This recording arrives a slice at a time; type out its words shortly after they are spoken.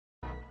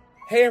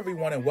Hey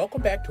everyone, and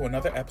welcome back to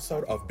another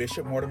episode of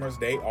Bishop Mortimer's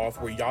Day Off,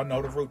 where y'all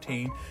know the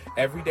routine.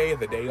 Every day is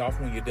a day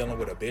off when you're dealing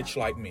with a bitch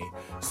like me.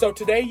 So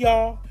today,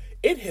 y'all,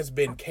 it has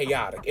been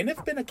chaotic, and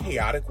it's been a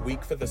chaotic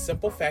week for the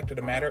simple fact of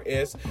the matter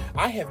is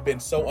I have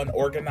been so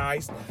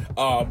unorganized,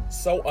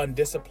 so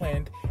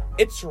undisciplined.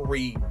 It's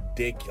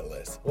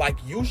ridiculous. Like,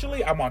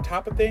 usually I'm on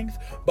top of things,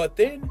 but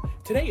then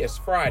today is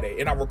Friday,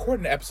 and I'm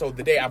recording the episode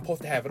the day I'm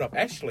supposed to have it up.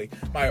 Actually,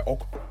 my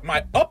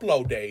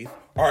upload days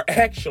are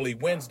actually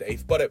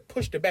Wednesdays, but it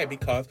pushed it back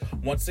because,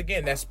 once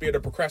again, that spirit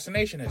of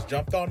procrastination has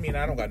jumped on me, and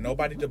I don't got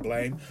nobody to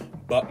blame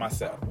but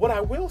myself. What I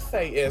will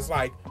say is,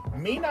 like,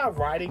 me not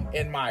writing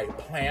in my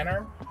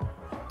planner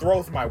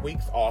throws my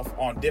weeks off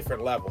on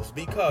different levels,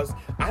 because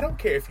I don't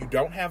care if you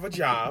don't have a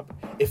job,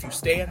 if you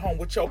stay at home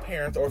with your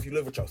parents, or if you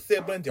live with your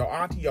siblings, your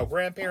auntie, your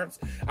grandparents.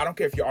 I don't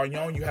care if you're on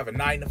your own, you have a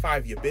 9 to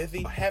 5, you're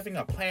busy. Having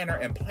a planner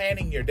and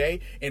planning your day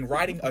and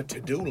writing a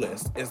to-do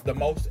list is the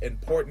most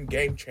important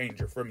game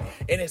changer for me.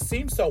 And it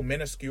seems so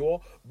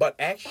minuscule, but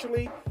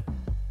actually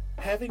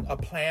having a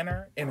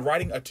planner and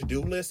writing a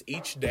to-do list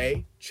each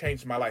day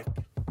changed my life.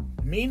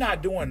 Me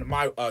not doing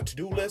my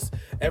to-do list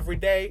every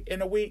day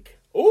in a week,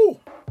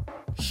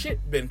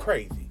 shit been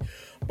crazy.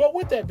 But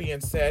with that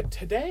being said,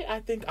 today I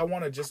think I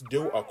want to just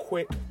do a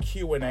quick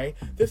Q&A.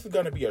 This is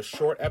going to be a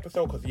short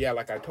episode because,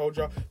 like I told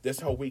y'all, this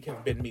whole week has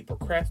been me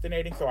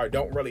procrastinating, so I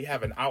don't really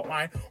have an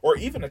outline or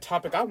even a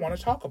topic I want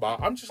to talk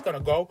about. I'm just going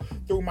to go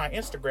through my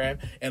Instagram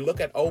and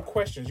look at old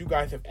questions you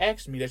guys have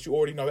asked me that you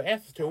already know the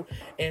answers to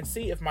and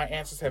see if my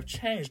answers have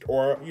changed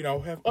or,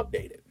 have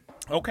updated.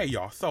 Okay,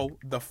 y'all, so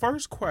the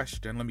first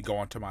question, let me go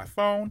onto my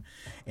phone,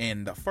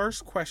 and the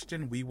first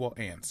question we will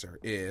answer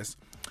is,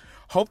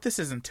 hope this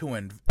isn't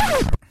too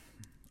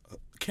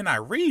Can I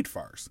read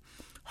first?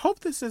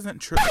 Hope this isn't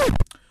true.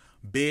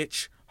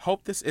 Bitch,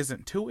 hope this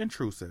isn't too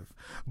intrusive,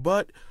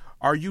 but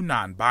are you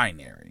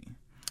non-binary?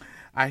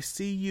 I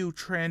see you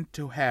trend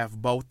to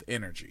have both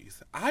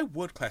energies. I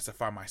would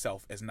classify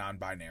myself as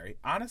non-binary.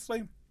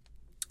 Honestly,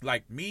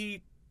 like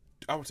me,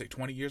 I would say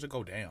 20 years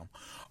ago, damn,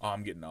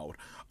 I'm getting old.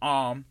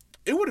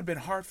 It would have been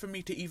hard for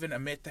me to even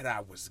admit that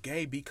I was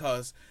gay,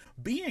 because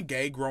being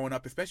gay growing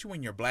up, especially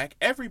when you're black,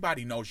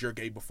 everybody knows you're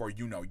gay before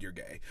you know you're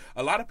gay.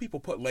 A lot of people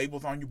put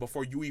labels on you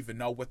before you even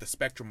know what the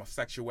spectrum of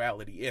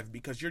sexuality is,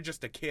 because you're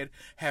just a kid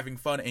having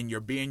fun and you're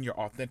being your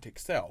authentic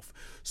self.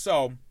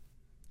 So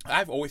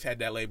I've always had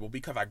that label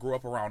because I grew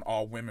up around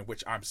all women,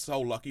 which I'm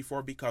so lucky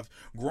for, because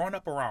growing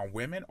up around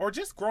women, or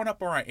just growing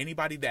up around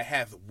anybody that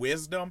has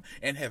wisdom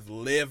and have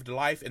lived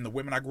life, and the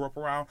women I grew up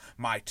around,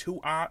 my two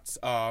aunts,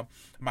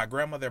 my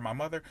grandmother and my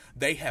mother,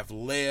 they have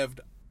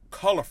lived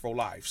colorful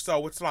life.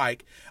 So it's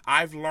like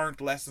I've learned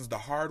lessons the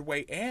hard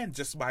way and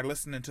just by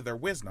listening to their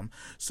wisdom.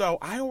 So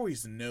I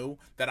always knew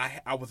that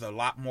I was a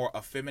lot more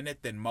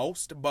effeminate than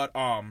most, but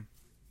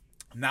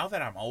now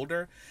that I'm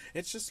older,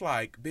 it's just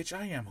like, bitch,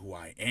 I am who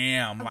I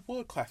am. I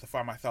would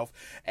classify myself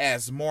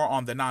as more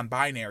on the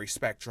non-binary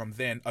spectrum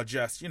than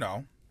just,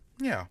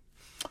 yeah.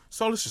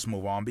 So let's just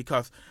move on,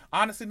 because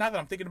honestly, now that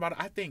I'm thinking about it,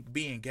 I think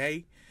being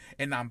gay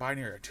and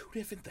non-binary are two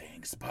different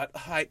things. But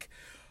like,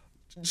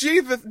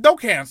 Jesus,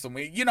 don't cancel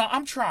me.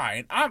 I'm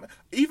trying.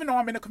 Even though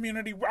I'm in a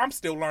community, I'm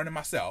still learning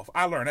myself.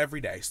 I learn every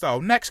day. So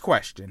next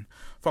question.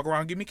 Fuck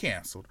around, get me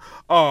canceled.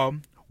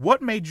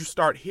 What made you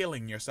start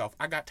healing yourself?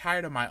 I got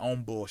tired of my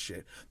own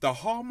bullshit. The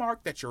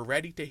hallmark that you're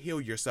ready to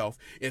heal yourself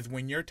is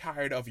when you're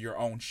tired of your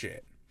own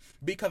shit.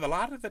 Because a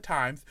lot of the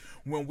times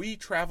when we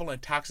travel in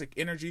toxic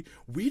energy,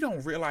 we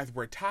don't realize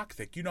we're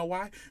toxic. You know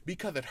why?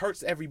 Because it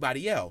hurts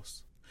everybody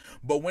else.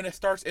 But when it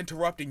starts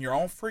interrupting your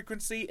own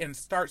frequency and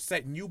starts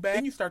setting you back,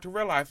 then you start to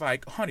realize,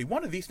 like, honey,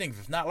 one of these things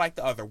is not like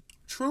the other.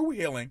 True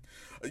healing,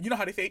 you know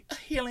how they say,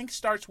 healing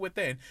starts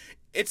within.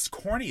 It's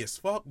corny as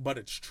fuck, but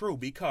it's true,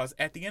 because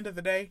at the end of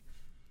the day,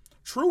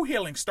 true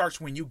healing starts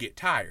when you get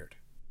tired.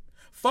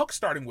 Fuck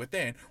starting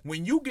within.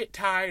 When you get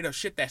tired of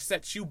shit that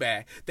sets you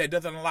back, that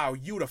doesn't allow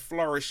you to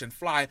flourish and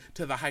fly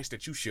to the heights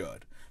that you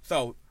should.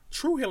 So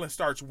true healing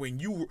starts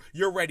when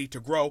you're ready to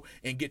grow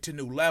and get to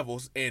new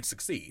levels and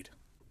succeed.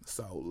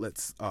 So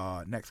let's,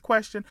 next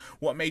question.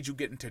 What made you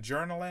get into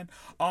journaling?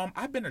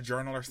 I've been a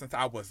journaler since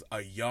I was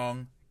a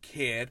young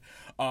kid.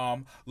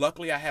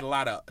 Luckily I had a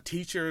lot of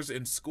teachers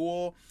in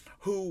school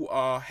who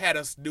had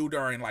us do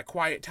during like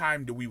quiet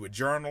time, we would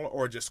journal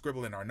or just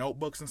scribble in our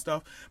notebooks and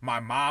stuff.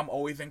 My mom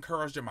always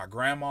encouraged it. My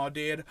grandma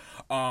did.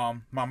 My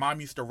mom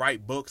used to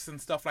write books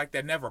and stuff like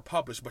that, never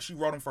published, but she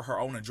wrote them for her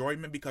own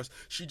enjoyment because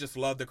she just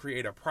loved the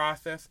creative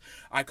process.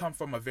 I come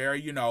from a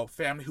very,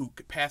 family who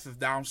passes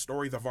down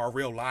stories of our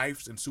real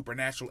lives and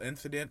supernatural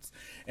incidents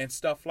and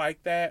stuff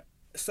like that.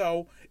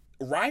 So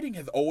writing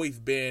has always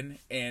been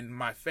in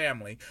my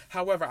family.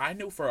 However, I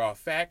knew for a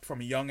fact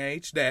from a young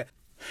age that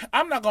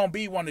I'm not going to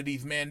be one of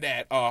these men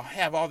that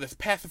have all this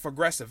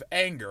passive-aggressive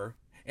anger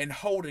and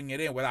holding it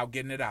in without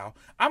getting it out.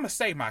 I'm going to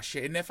say my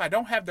shit. And if I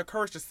don't have the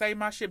courage to say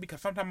my shit, because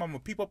sometimes I'm a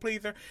people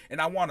pleaser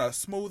and I want to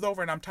smooth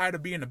over and I'm tired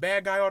of being the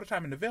bad guy all the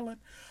time and the villain,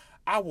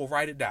 I will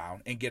write it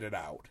down and get it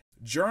out.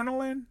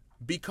 Journaling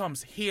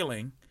becomes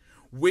healing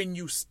when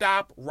you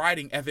stop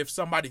writing as if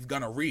somebody's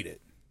going to read it.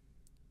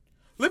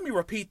 Let me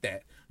repeat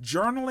that.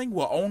 Journaling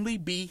will only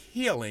be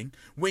healing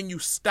when you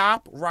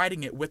stop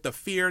writing it with the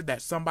fear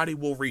that somebody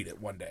will read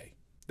it one day.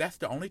 That's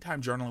the only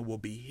time journaling will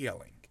be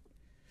healing.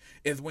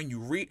 Is when you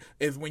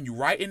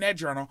write in that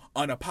journal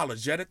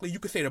unapologetically. You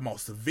could say the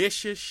most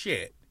vicious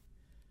shit.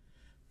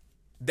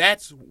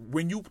 That's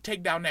when you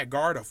take down that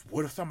guard of,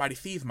 what if somebody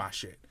sees my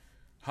shit?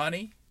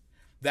 Honey,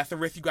 that's a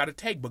risk you got to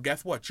take. But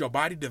guess what? Your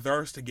body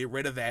deserves to get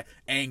rid of that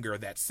anger,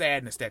 that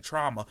sadness, that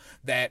trauma,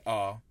 that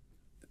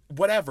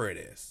whatever it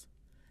is.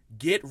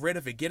 Get rid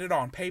of it. Get it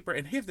on paper.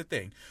 And here's the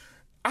thing.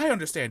 I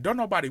understand. Don't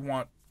nobody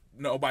want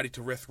nobody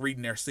to risk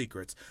reading their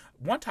secrets.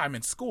 One time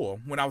in school,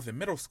 when I was in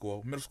middle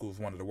school is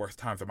one of the worst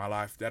times of my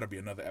life. That'll be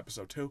another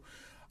episode too.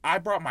 I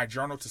brought my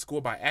journal to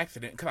school by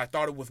accident because I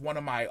thought it was one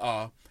of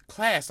my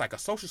class, like a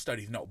social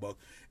studies notebook.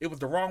 It was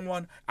the wrong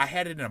one. I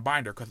had it in a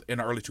binder because in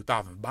the early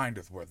 2000s,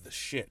 binders were the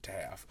shit to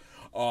have,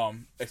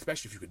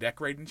 especially if you could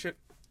decorate and shit.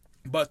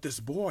 But this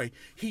boy,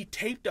 he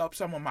taped up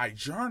some of my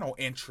journal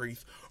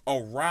entries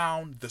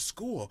around the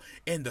school.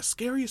 And the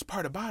scariest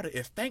part about it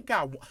is, thank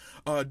God,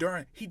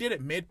 he did it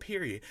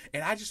mid-period.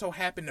 And I just so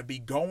happened to be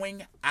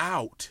going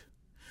out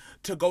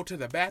to go to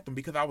the bathroom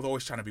because I was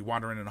always trying to be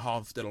wandering in the hall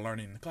instead of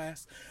learning in the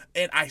class.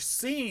 And I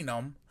seen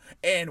him.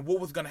 And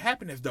what was going to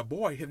happen is the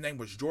boy, his name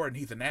was Jordan.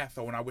 He's an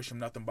asshole, and I wish him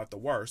nothing but the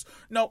worst.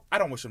 No, I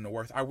don't wish him the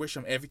worst. I wish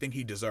him everything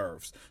he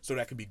deserves. So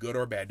that could be good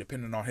or bad,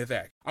 depending on his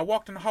act. I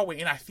walked in the hallway,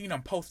 and I seen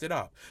him posted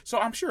up. So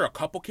I'm sure a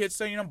couple kids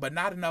seen him, but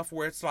not enough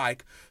where it's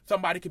like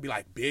somebody could be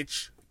like,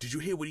 bitch, did you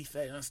hear what he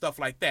said? And stuff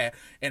like that.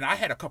 And I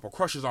had a couple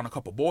crushes on a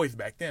couple boys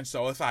back then.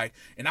 So it's like,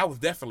 and I was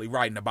definitely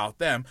writing about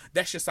them.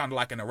 That shit sounded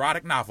like an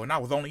erotic novel, and I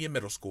was only in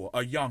middle school,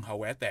 a young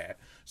hoe at that.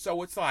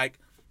 So it's like,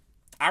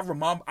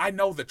 I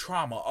know the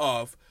trauma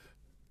of,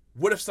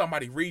 what if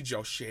somebody reads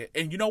your shit?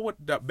 And you know what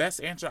the best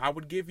answer I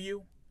would give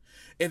you?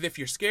 Is if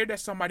you're scared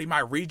that somebody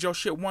might read your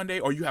shit one day,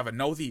 or you have a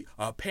nosy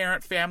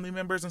parent, family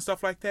members and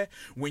stuff like that,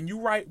 when you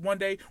write one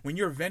day, when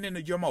you're venting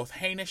your most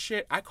heinous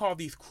shit, I call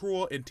these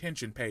cruel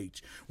intention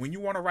page. When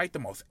you want to write the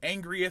most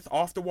angriest,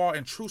 off-the-wall,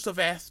 intrusive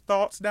ass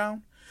thoughts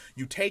down,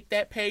 you take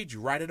that page, you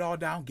write it all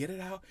down, get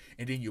it out,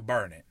 and then you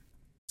burn it.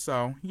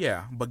 So,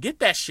 yeah, but get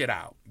that shit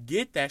out.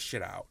 Get that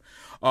shit out.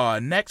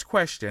 Next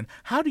question.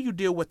 How do you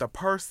deal with a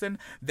person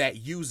that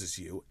uses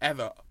you? As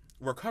a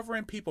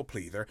recovering people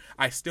pleaser,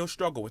 I still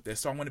struggle with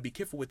this, so I'm going to be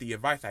careful with the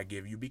advice I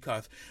give you,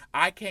 because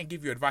I can't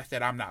give you advice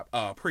that I'm not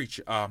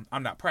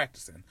I'm not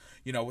practicing.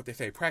 You know what they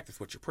say, practice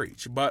what you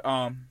preach. But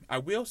I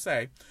will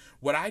say,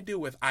 what I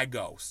do is I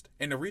ghost.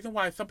 And the reason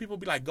why some people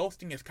be like,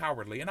 ghosting is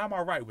cowardly, and I'm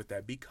all right with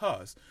that,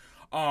 because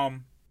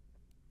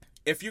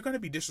if you're going to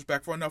be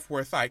disrespectful enough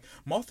where it's like,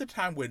 most of the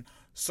time when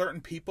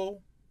certain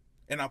people,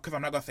 and because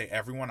I'm not going to say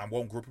everyone, I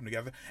won't group them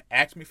together,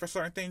 ask me for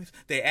certain things,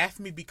 they ask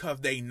me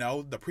because they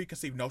know the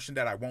preconceived notion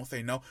that I won't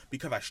say no,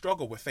 because I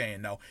struggle with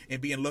saying no and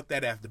being looked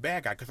at as the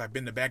bad guy, because I've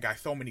been the bad guy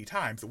so many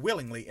times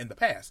willingly in the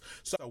past.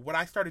 So what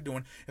I started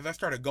doing is I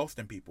started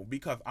ghosting people,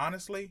 because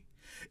honestly,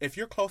 if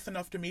you're close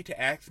enough to me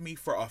to ask me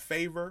for a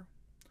favor,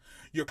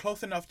 you're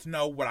close enough to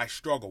know what I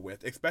struggle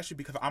with, especially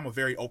because I'm a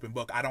very open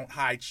book. I don't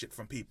hide shit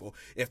from people.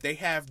 If they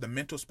have the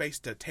mental space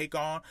to take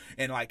on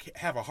and like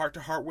have a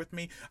heart-to-heart with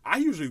me, I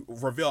usually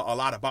reveal a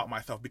lot about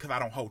myself because I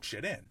don't hold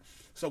shit in.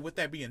 So with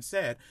that being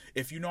said,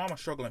 if you know I'm a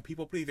struggling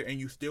people pleaser and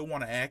you still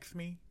want to ask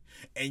me,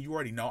 and you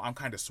already know I'm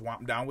kind of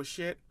swamped down with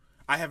shit,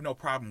 I have no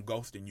problem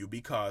ghosting you,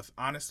 because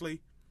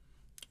honestly,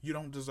 you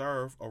don't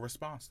deserve a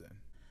response then.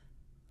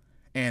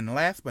 And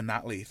last but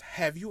not least,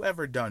 have you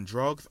ever done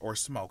drugs or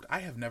smoked?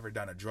 I have never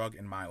done a drug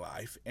in my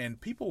life. And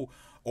people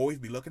always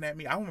be looking at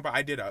me. I remember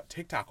I did a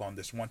TikTok on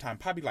this one time,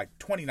 probably like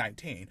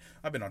 2019.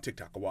 I've been on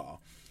TikTok a while.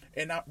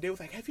 And they was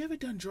like, have you ever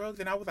done drugs?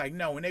 And I was like,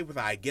 no. And they was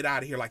like, get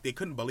out of here. Like, they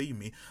couldn't believe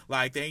me.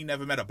 Like, they ain't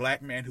never met a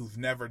black man who's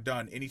never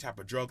done any type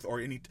of drugs or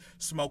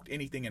smoked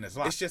anything in his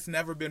life. It's just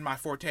never been my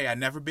forte. I've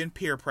never been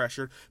peer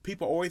pressured.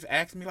 People always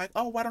ask me like,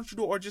 oh, why don't you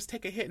do it? Or just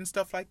take a hit and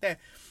stuff like that.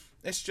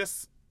 It's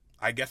just,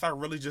 I guess I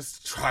really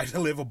just try to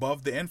live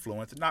above the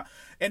influence, not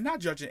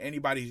judging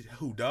anybody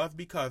who does,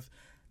 because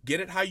get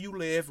it how you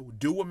live,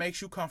 do what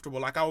makes you comfortable.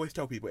 Like I always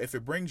tell people, if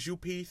it brings you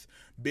peace,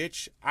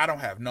 bitch, I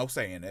don't have no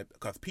say in it,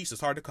 because peace is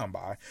hard to come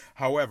by.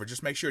 However,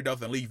 just make sure it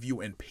doesn't leave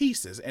you in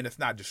pieces and it's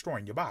not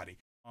destroying your body.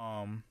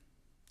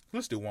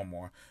 Let's do one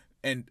more.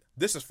 And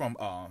this is from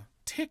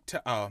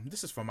TikTok.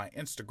 This is from my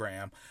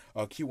Instagram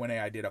Q&A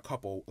I did a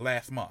couple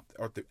last month,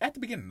 or at the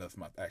beginning of this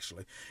month,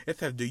 actually. It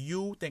says, do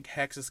you think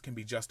hexes can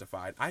be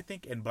justified? I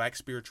think in black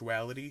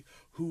spirituality,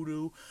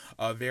 hoodoo,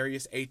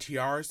 various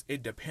ATRs,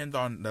 it depends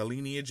on the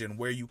lineage and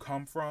where you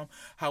come from.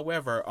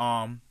 However,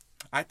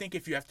 I think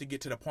if you have to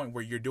get to the point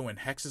where you're doing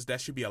hexes, that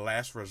should be a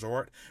last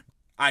resort.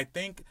 I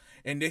think,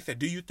 and they said,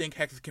 do you think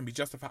hexes can be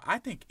justified? I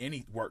think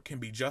any work can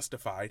be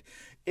justified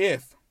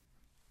if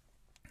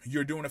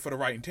you're doing it for the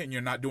right intent.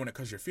 You're not doing it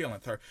because you're feeling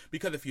hurt.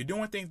 Because if you're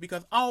doing things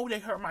because, oh, they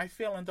hurt my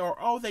feelings, or,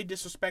 oh, they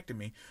disrespected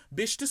me.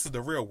 Bitch, this is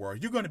the real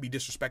world. You're going to be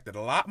disrespected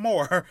a lot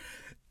more.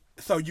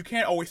 So you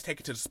can't always take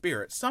it to the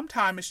spirit.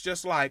 Sometimes it's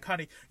just like,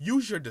 honey,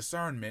 use your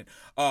discernment.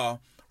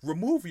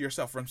 remove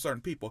yourself from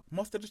certain people.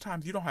 Most of the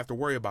times you don't have to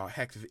worry about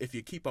hexes if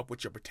you keep up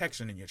with your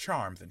protection and your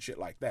charms and shit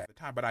like that.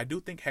 But I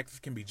do think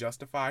hexes can be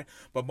justified,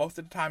 but most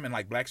of the time in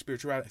like black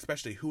spirituality,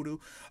 especially hoodoo,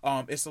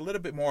 it's a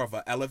little bit more of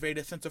an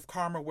elevated sense of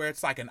karma where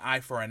it's like an eye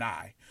for an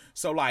eye.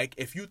 So like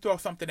if you throw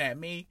something at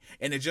me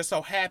and it just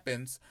so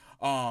happens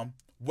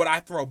what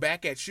I throw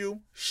back at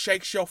you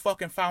shakes your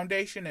fucking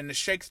foundation and it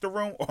shakes the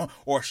room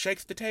or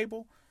shakes the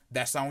table,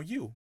 that's on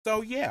you.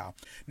 So yeah,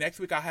 next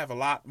week I'll have a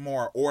lot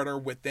more order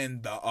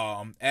within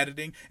the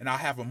editing, and I'll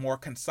have a more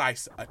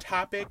concise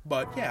topic.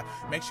 But yeah,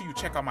 make sure you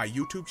check out my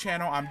YouTube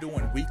channel. I'm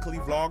doing weekly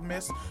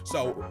Vlogmas,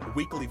 so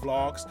weekly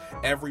vlogs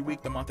every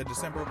week the month of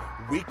December,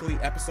 weekly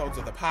episodes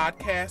of the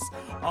podcast.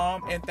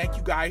 And thank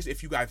you guys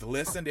if you guys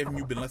listened, if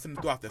you've been listening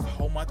throughout this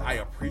whole month. I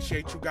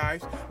appreciate you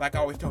guys. Like I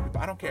always tell people,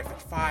 I don't care if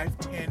it's 5,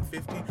 10,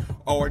 15,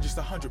 or just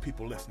 100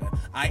 people listening.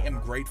 I am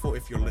grateful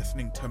if you're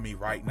listening to me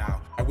right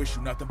now. I wish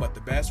you nothing but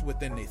the best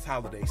within this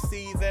holiday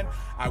season.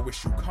 I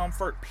wish you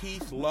comfort,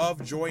 peace,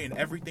 love, joy, and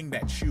everything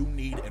that you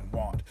need and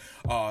want.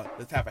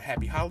 Let's have a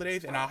happy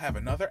holidays, and I'll have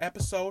another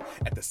episode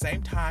at the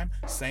same time,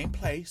 same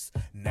place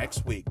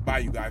next week. Bye,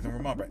 you guys, and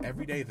remember,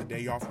 every day is a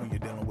day off when you're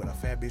dealing with a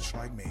fat bitch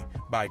like me.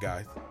 Bye,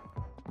 guys.